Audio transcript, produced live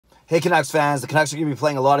Hey Canucks fans, the Canucks are going to be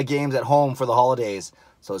playing a lot of games at home for the holidays,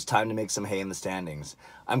 so it's time to make some hay in the standings.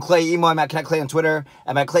 I'm Clay Emo, I'm at Canuck Clay on Twitter,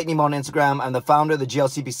 I'm at Clayton Emo on Instagram, I'm the founder of the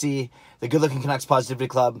GLCPC, the Good Looking Canucks Positivity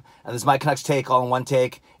Club, and this is my Canucks take all in one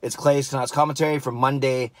take. It's Clay's Canucks commentary for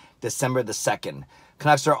Monday, December the 2nd.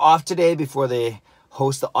 Canucks are off today before they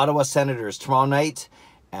host the Ottawa Senators tomorrow night,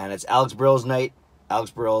 and it's Alex Burrows' night.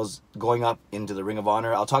 Alex Burrows going up into the Ring of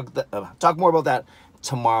Honor. I'll talk more about that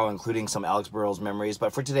tomorrow, including some Alex Burrows memories.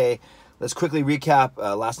 But for today, let's quickly recap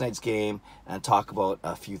last night's game and talk about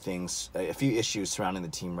a few issues surrounding the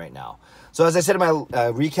team right now. So as I said in my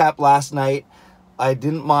recap last night, I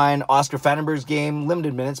didn't mind Oscar Fantenberg's game,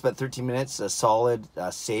 limited minutes, but 13 minutes, a solid,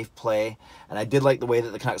 safe play. And I did like the way that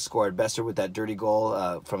the Canucks scored. Besser with that dirty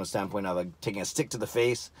goal from a standpoint of taking a stick to the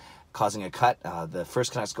face, causing a cut, the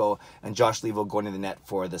first Canucks goal, and Josh Levo going to the net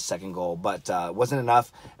for the second goal. But wasn't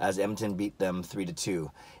enough as Edmonton beat them 3-2.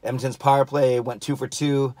 Edmonton's power play went 2 for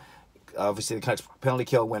 2. Obviously, the Canucks penalty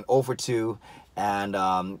kill went 0 for 2. And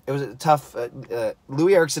it was a tough.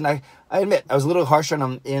 Louis Eriksson, I admit, I was a little harsh on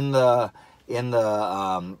him in my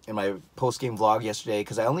post-game vlog yesterday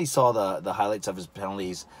because I only saw the highlights of his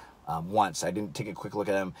penalties once. I didn't take a quick look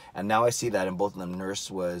at them, and now I see that in both of them, Nurse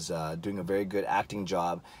was doing a very good acting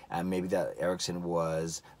job, and maybe that Eriksson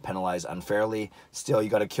was penalized unfairly. Still, you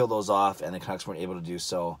got to kill those off, and the Canucks weren't able to do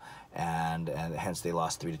so, and hence they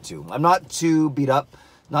lost 3-2. I'm not too beat up,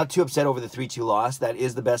 not too upset over the 3-2 loss. That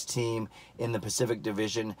is the best team in the Pacific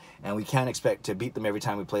Division, and we can't expect to beat them every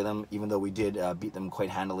time we play them, even though we did beat them quite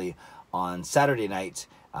handily on Saturday night.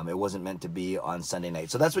 It wasn't meant to be on Sunday night.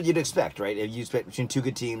 So that's what you'd expect, right? If you expect between two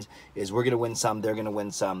good teams is we're going to win some, they're going to win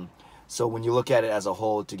some. So when you look at it as a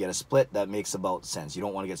whole to get a split, that makes about sense. You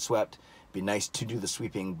don't want to get swept. It'd be nice to do the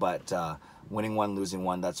sweeping, but winning one, losing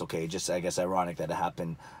one, that's okay. Just, I guess, ironic that it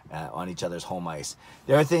happened on each other's home ice.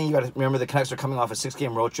 The other thing you got to remember, the Canucks are coming off a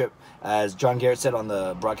 6-game road trip. As John Garrett said on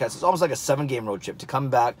the broadcast, it's almost like a 7-game road trip to come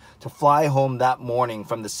back, to fly home that morning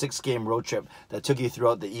from the 6-game road trip that took you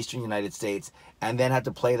throughout the eastern United States and then had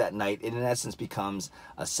to play that night. It, in essence, becomes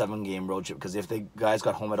a 7-game road trip because if the guys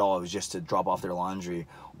got home at all, it was just to drop off their laundry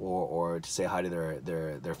or to say hi to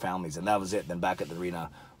their families, and that was it. Then back at the arena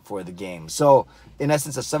for the game. So, in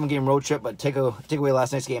essence, a 7-game road trip, but take away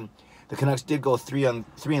last night's game. The Canucks did go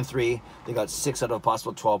 3-3. They got 6 out of a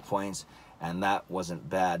possible 12 points, and that wasn't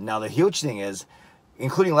bad. Now, the huge thing is,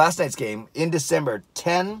 including last night's game, in December,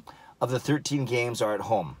 10 of the 13 games are at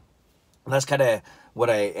home. And that's kind of what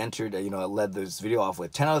I entered, led this video off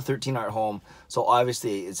with. 10 out of 13 are at home, so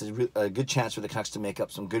obviously it's a good chance for the Canucks to make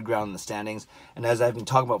up some good ground in the standings. And as I've been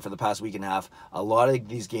talking about for the past week and a half, a lot of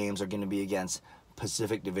these games are going to be against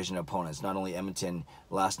Pacific Division opponents, not only Edmonton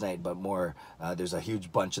last night, but more. There's a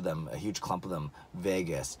huge bunch of them, a huge clump of them,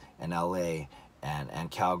 Vegas and LA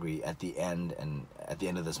and Calgary at the end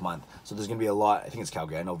of this month. So there's going to be a lot. I think it's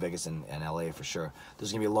Calgary. I know Vegas and LA for sure.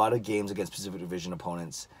 There's going to be a lot of games against Pacific Division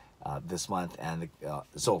opponents this month, and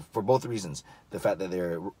so for both reasons, the fact that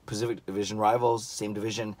they're Pacific Division rivals, same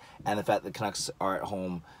division, and the fact that the Canucks are at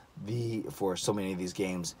home for so many of these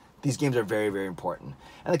games. These games are very, very important.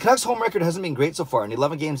 And the Canucks' home record hasn't been great so far. In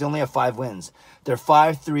 11 games, they only have 5 wins. They're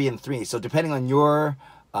 5-3-3. So depending on your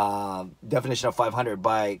definition of 500,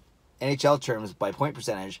 by NHL terms, by point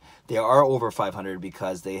percentage, they are over 500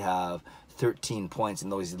 because they have 13 points in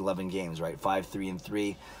those 11 games, right?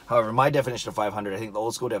 5-3-3. However, my definition of 500, I think the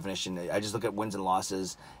old school definition, I just look at wins and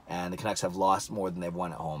losses, and the Canucks have lost more than they've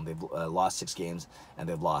won at home. They've lost 6 games, and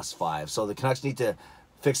they've lost 5. So the Canucks need to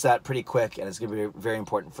fix that pretty quick, and it's going to be very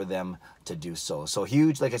important for them to do so. So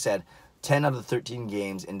huge, like I said, 10 out of the 13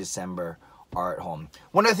 games in December are at home.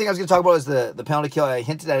 One other thing I was going to talk about is the penalty kill. I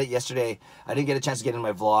hinted at it yesterday. I didn't get a chance to get it in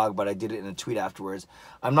my vlog, but I did it in a tweet afterwards.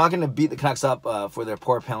 I'm not going to beat the Canucks up for their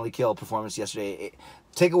poor penalty kill performance yesterday.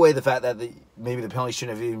 Take away the fact that maybe the penalty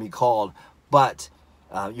shouldn't have even been called, but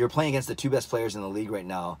you're playing against the 2 best players in the league right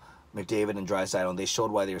now, McDavid and Draisaitl, and they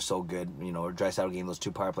showed why they were so good. Draisaitl getting those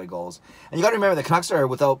 2 power play goals. And you got to remember, the Canucks are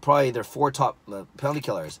without probably their 4 top penalty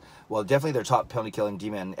killers. Well, definitely their top penalty killing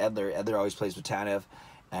D-man, Edler. Edler always plays with Tanev,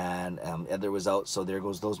 and Edler was out, so there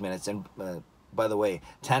goes those minutes. And by the way,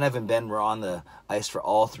 Tanev and Ben were on the ice for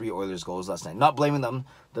all 3 Oilers goals last night. Not blaming them.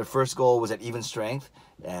 Their first goal was at even strength,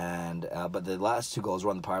 but the last 2 goals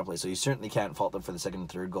were on the power play, so you certainly can't fault them for the second and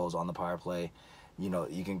third goals on the power play.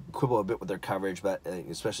 You can quibble a bit with their coverage, but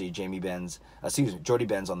especially Jordie Benz on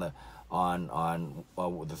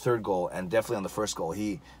the third goal, and definitely on the first goal,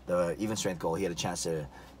 the even strength goal, he had a chance to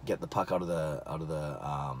get the puck out of the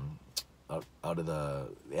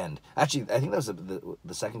end. Actually, I think that was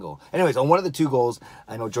the second goal. Anyways, on one of the 2 goals,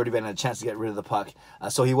 I know Jordie Benn had a chance to get rid of the puck,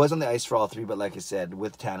 so he was on the ice for all 3. But like I said,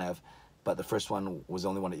 with Tanev, but the first one was the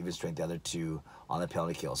only one to even strength the other two on the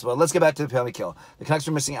penalty kill. So let's get back to the penalty kill. The Canucks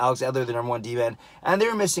were missing Alex Edler, the number one D-man, and they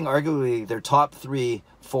were missing arguably their top three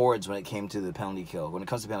forwards when it came to the penalty kill, when it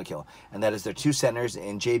comes to penalty kill. And that is their two centers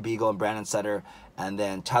in Jay Beagle and Brandon Sutter, and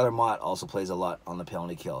then Tyler Mott also plays a lot on the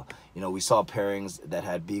penalty kill. You know, we saw pairings that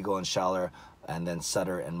had Beagle and Schaller, and then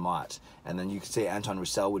Sutter and Mott. And then you could say Anton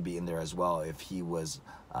Roussel would be in there as well if he was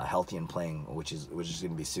healthy and playing, which is going to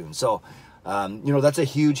be soon. So, you know, that's a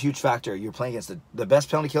huge factor. You're playing against the best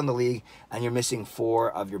penalty kill in the league, and you're missing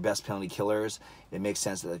 4 of your best penalty killers. It makes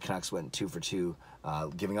sense that the Canucks went 2 for 2,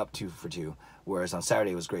 giving up 2 for 2. Whereas on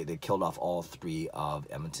Saturday it was great. They killed off all 3 of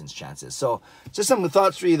Edmonton's chances. So just some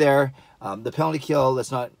thoughts for you there. The penalty kill,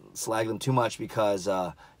 let's not slag them too much because,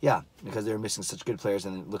 because they're missing such good players,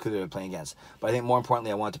 and look who they're playing against. But I think more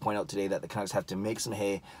importantly, I want to point out today that the Canucks have to make some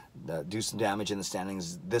hay, do some damage in the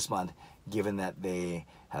standings this month, given that they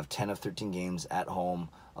have 10 of 13 games at home,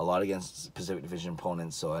 a lot against Pacific Division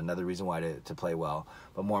opponents, so another reason why to play well.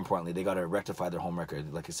 But more importantly, they got to rectify their home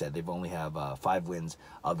record. Like I said, they've only have 5 wins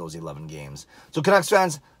of those 11 games. So Canucks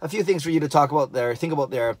fans, a few things for you to talk about there, think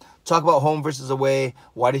about there. Talk about home versus away.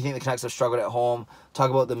 Why do you think the Canucks have struggled at home? Talk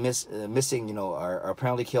about the missing, you know, our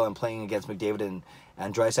penalty kill and playing against McDavid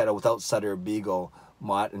and Draisaitl without Sutter, Beagle,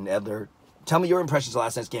 Mott, and Edler. Tell me your impressions of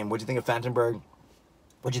last night's game. What do you think of Fantenberg?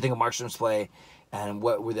 What do you think of Markstrom's play? And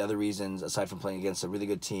what were the other reasons, aside from playing against a really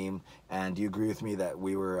good team? And do you agree with me that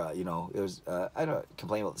we were, you know, it was, I don't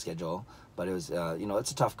complain about the schedule, but it was, you know,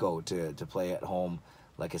 it's a tough go to play at home,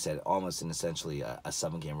 like I said, almost in essentially a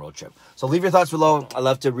 7-game road trip. So leave your thoughts below. I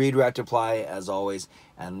love to read, react, reply, as always,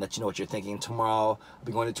 and let you know what you're thinking. Tomorrow, I'll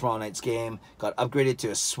be going to tomorrow night's game. Got upgraded to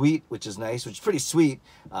a suite, which is nice, which is pretty sweet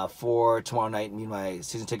for tomorrow night. Me and my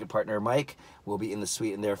season ticket partner, Mike, will be in the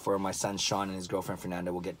suite, and therefore my son, Sean, and his girlfriend,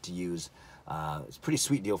 Fernanda, will get to use it's a pretty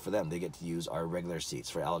sweet deal for them. They get to use our regular seats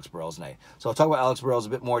for Alex Burrell's night. So I'll talk about Alex Burrell's a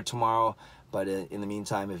bit more tomorrow. But in the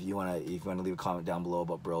meantime, if you wanna leave a comment down below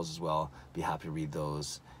about Burrell's as well, be happy to read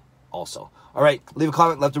those also. All right, leave a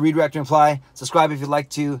comment. Love to read, react, and reply. Subscribe if you'd like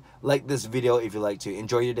to. Like this video if you'd like to.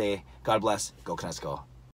 Enjoy your day. God bless. Go Canucks, go.